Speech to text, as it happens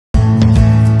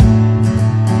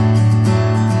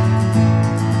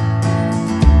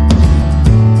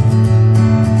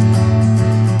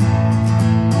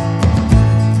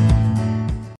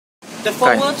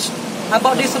forward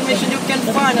about this information, you can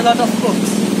find a lot of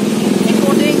books,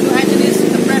 including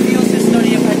the previous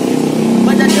history of Orientalist.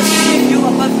 But I just give you a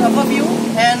overview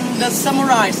and the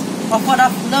summarize of what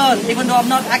I've learned, even though I'm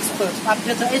not expert. I'm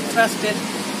just interested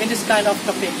in this kind of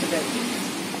topic today.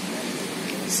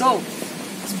 So,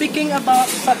 speaking about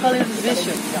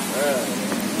secularization.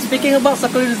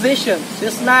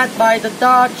 It's led by the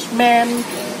Dutchman,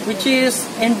 which is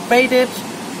invaded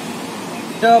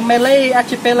the Malay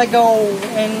archipelago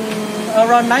in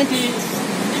around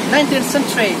 19th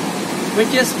century,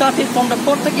 which is started from the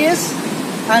Portuguese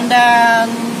and then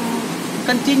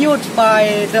continued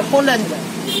by the Holland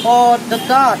or the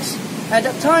Dutch. At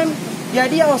that time, the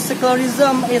idea of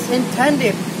secularism is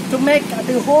intended to make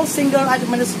the whole single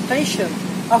administration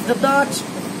of the Dutch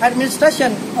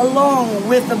administration along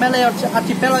with the Malay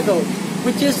archipelago,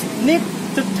 which is need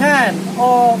to tend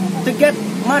or to get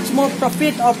much more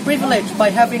profit or privilege by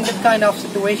having that kind of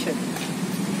situation.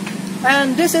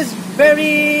 And this is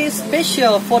very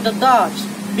special for the Dutch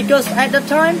because at the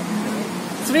time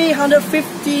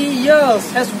 350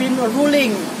 years has been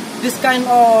ruling this kind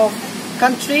of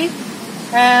country,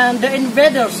 and the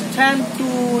invaders tend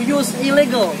to use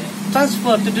illegal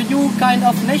transfer to the new kind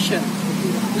of nation.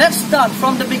 Let's start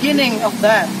from the beginning of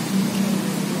that.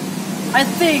 I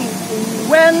think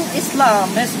when Islam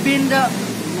has been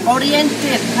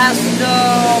oriented as the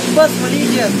first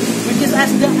religion, which is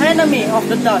as the enemy of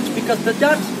the Dutch, because the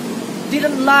Dutch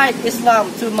didn't like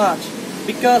Islam too much,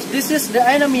 because this is the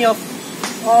enemy of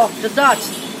the Dutch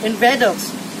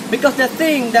invaders, because they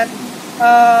think that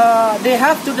they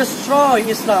have to destroy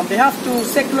Islam, they have to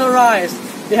secularize,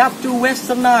 they have to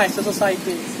westernize the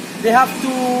society, they have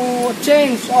to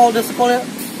change all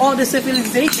the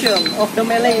civilization of the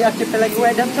Malay archipelago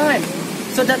at that time.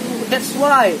 So that's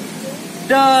why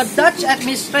the Dutch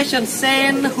administration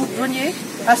sent Hurgronje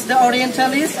as the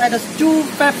Orientalist and as two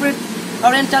favorite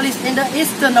Orientalists in the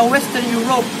Eastern or Western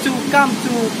Europe to come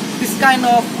to this kind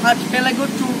of archipelago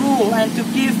to rule and to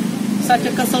give such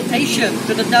a consultation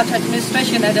to the Dutch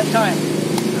administration at that time.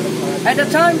 At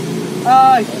that time,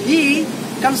 he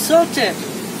consulted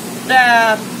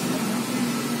that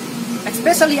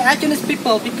especially Orientalist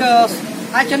people, because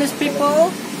Orientalist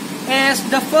people is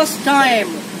the first time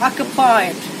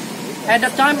occupied at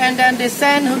that time, and then they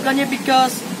sent Hurgronje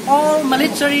because all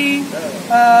military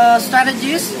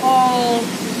strategies, all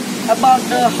about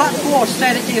the hardcore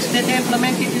strategies that they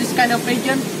implemented in this kind of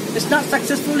region is not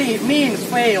successfully, means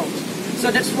failed.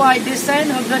 So that's why they sent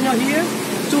Hurgronje here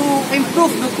to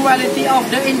improve the quality of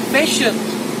the invasion,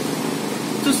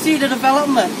 to see the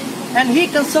development. And he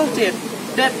consulted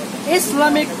that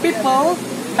Islamic people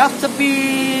have to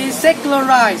be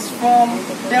secularized from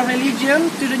their religion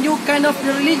to the new kind of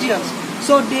religions.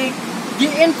 So they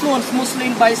influence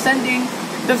Muslims by sending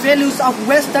the values of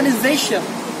westernization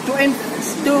to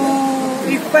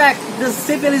effect the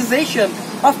civilization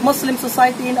of Muslim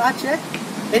society in Aceh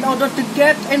in order to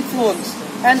get influence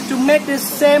and to make the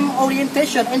same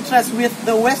orientation interest with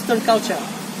the Western culture.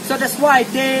 So that's why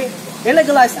they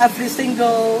illegalize every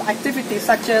single activity,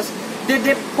 such as they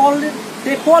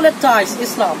politize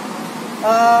Islam,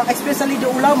 especially the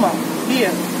ulama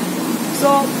here.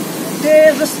 So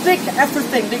they restrict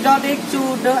everything regarding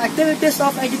to the activities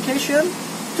of education,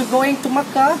 to going to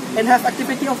Makkah and have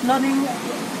activity of learning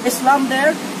Islam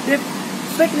there. They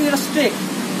strictly restrict,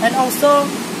 and also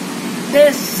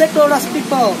they secularize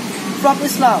people from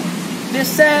Islam. They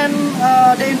send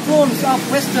the influence of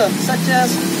Western, such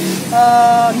as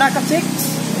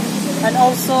narcotics, and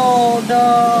also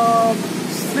the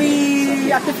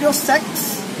free activity of sex,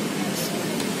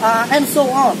 and so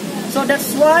on. So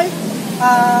that's why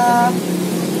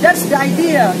that's the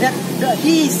idea that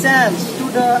he sends to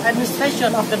the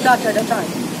administration of the Dutch at the time.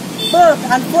 But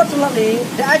unfortunately,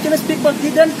 the Orientalist people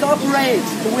didn't cooperate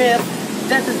with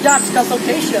the Dutch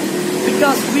consultation,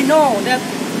 because we know that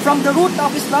from the root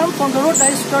of Islam, from the root of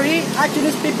history,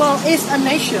 Orientalist people is a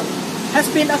nation, has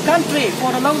been a country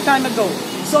for a long time ago.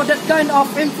 So that kind of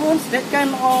influence, that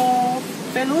kind of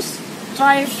values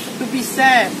try to be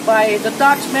said by the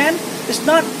Dutchman is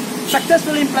not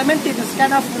successfully implemented in this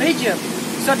kind of region.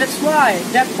 So that's why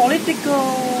that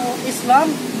political Islam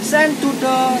sent to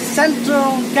the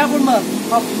central government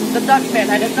of the Dutchman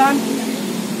at the time,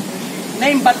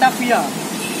 named Batavia.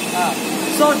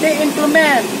 So they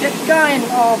implement that kind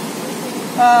of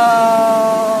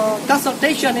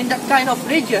consultation in that kind of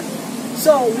region.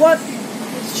 So what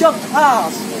shocked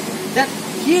us, that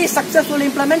he successfully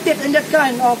implemented in that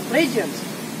kind of regions,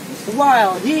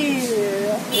 while he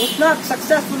was not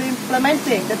successfully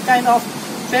implementing that kind of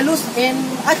values in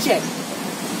Aceh.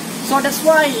 So that's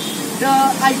why the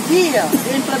idea,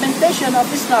 the implementation of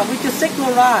Islam, which is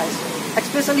secularized,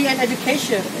 especially in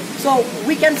education. So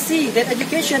we can see that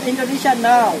education in Indonesia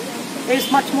now is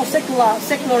much more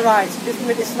secularized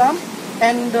with Islam,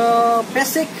 and the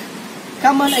basic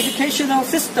common educational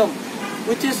system,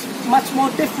 which is much more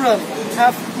different,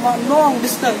 have long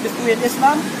distance between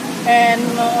Islam and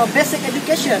basic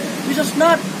education, which is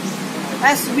not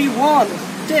as we want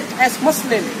it as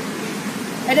Muslim.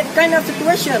 And that kind of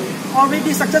situation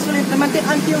already successfully implemented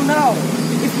until now.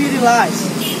 If we realize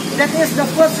that is the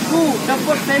first rule, the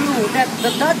first value that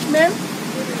the Dutchmen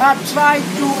have tried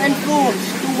to influence,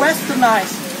 to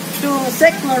westernize, to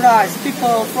secularize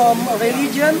people from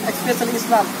religion, especially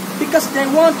Islam, because they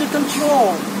want to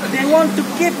control, they want to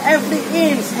keep every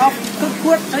inch of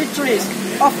conquered territories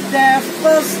of their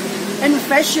first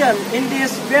invasion in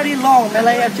this very long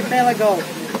Malay archipelago.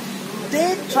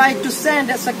 They try to send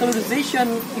that secularization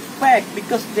effect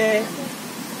because they,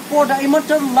 for the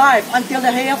immortal life until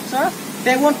the hereafter,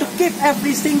 they want to keep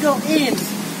every single inch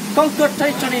conquered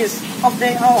territories of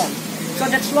their own. So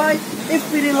that's why if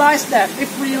we realize that, if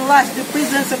we realize the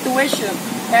present situation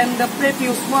and the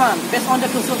previous one, based on the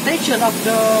consultation of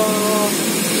the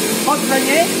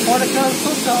Hurgronje or the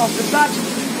consultation of the Dutch,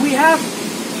 we have,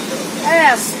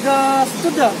 as the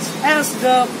students, as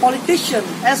the politician,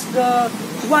 as the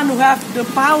one who have the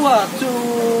power to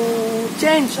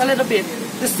change a little bit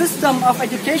the system of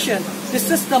education, the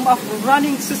system of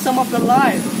running system of the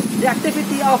life, the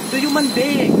activity of the human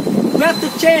being. We have to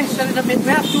change a little bit,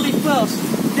 we have to reverse.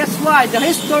 That's why the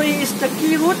history is the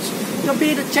key root to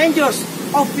be the changers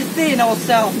of within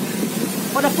ourselves.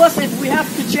 For the first step, we have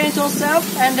to change ourselves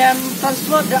and then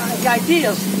transfer the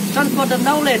ideas, transfer the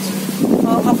knowledge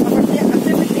of the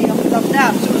activity of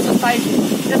that to the society.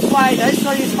 That's why the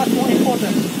history is much more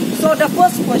important. So the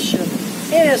first question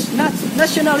is not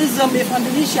nationalism if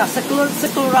Indonesia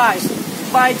secularized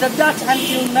by the Dutch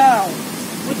until now,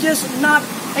 which is not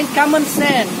in common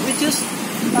sense, which is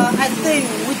I think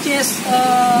which is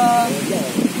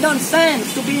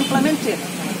nonsense to be implemented.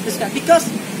 Because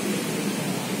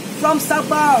from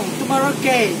Sabang to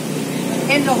Merauke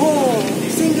in the whole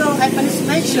single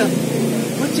administration,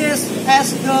 which is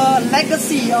as the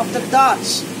legacy of the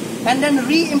Dutch, and then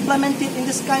re-implemented in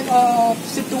this kind of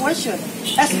situation,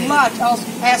 as large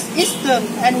as Eastern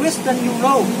and Western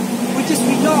Europe, which is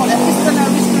we know that Eastern and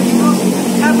Western Europe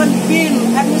haven't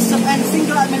been administered and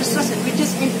single administration, which is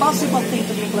impossible thing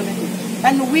to be implemented.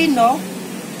 And we know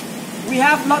we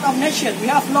have a lot of nations, we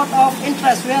have a lot of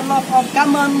interest, we have a lot of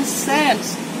common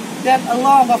sense that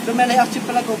along of the Malay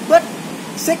archipelago, but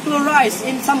secularized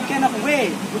in some kind of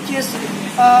way, which is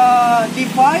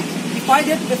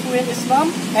divided between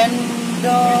Islam and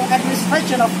the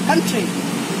administration of country.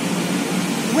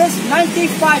 With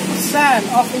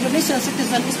 95% of Indonesian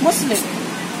citizens is Muslim,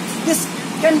 this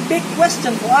can be a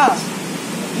question for us.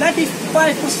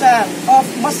 95% of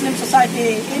Muslim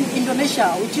society in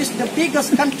Indonesia, which is the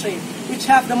biggest country, which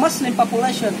have the Muslim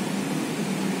population,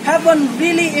 haven't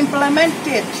really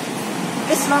implemented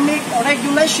Islamic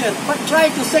regulation, but try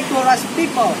to secularize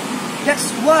people.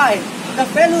 That's why the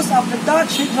values of the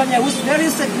Dutch Hurgronje was very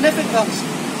significant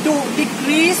to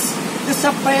decrease the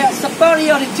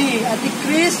superiority and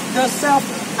decrease the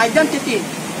self-identity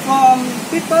from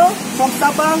people from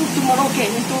Sabang to Merauke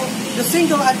into the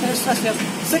single administration,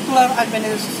 secular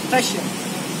administration.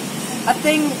 I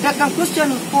think the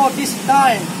conclusion for this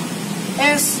time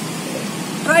is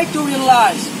try to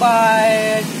realize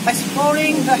by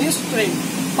exploring the history,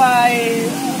 by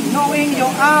knowing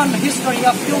your own history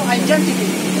of your identity,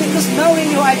 because knowing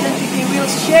your identity will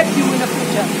shape you in the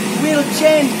future, will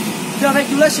change the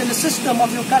regulation, the system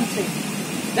of your country.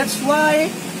 That's why,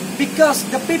 because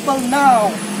the people now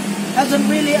hasn't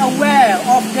really aware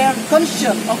of their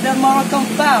conscience, of their moral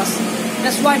compass,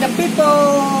 that's why the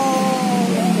people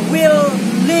will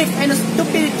live in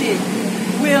stupidity,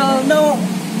 will know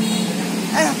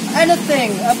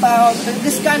anything about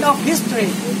this kind of history.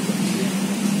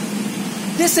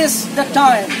 This is the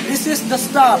time, this is the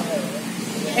start.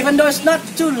 Even though it's not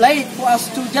too late for us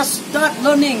to just start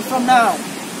learning from now.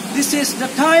 This is the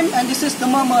time and this is the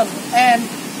moment, and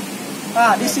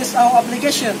this is our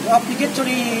obligation,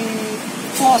 obligatory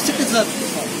for citizens.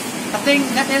 I think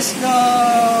that is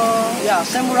the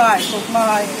summary of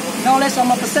my knowledge or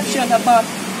my perception about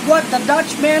what the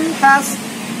Dutchman has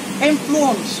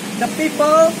influenced the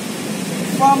people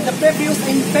from the previous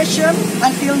invasion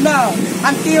until now,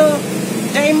 until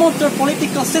the immortal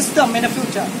political system in the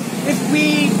future. If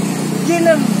we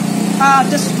didn't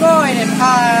destroy it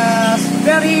as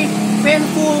very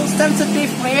painful,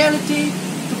 sensitive reality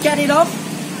to get it off,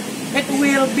 it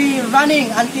will be running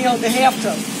until the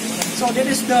hereafter. So that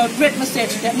is the great message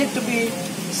that needs to be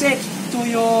said to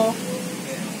your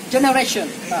generation.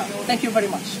 Thank you very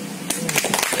much.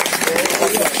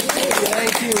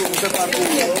 Thank you, Mr.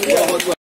 Pardi.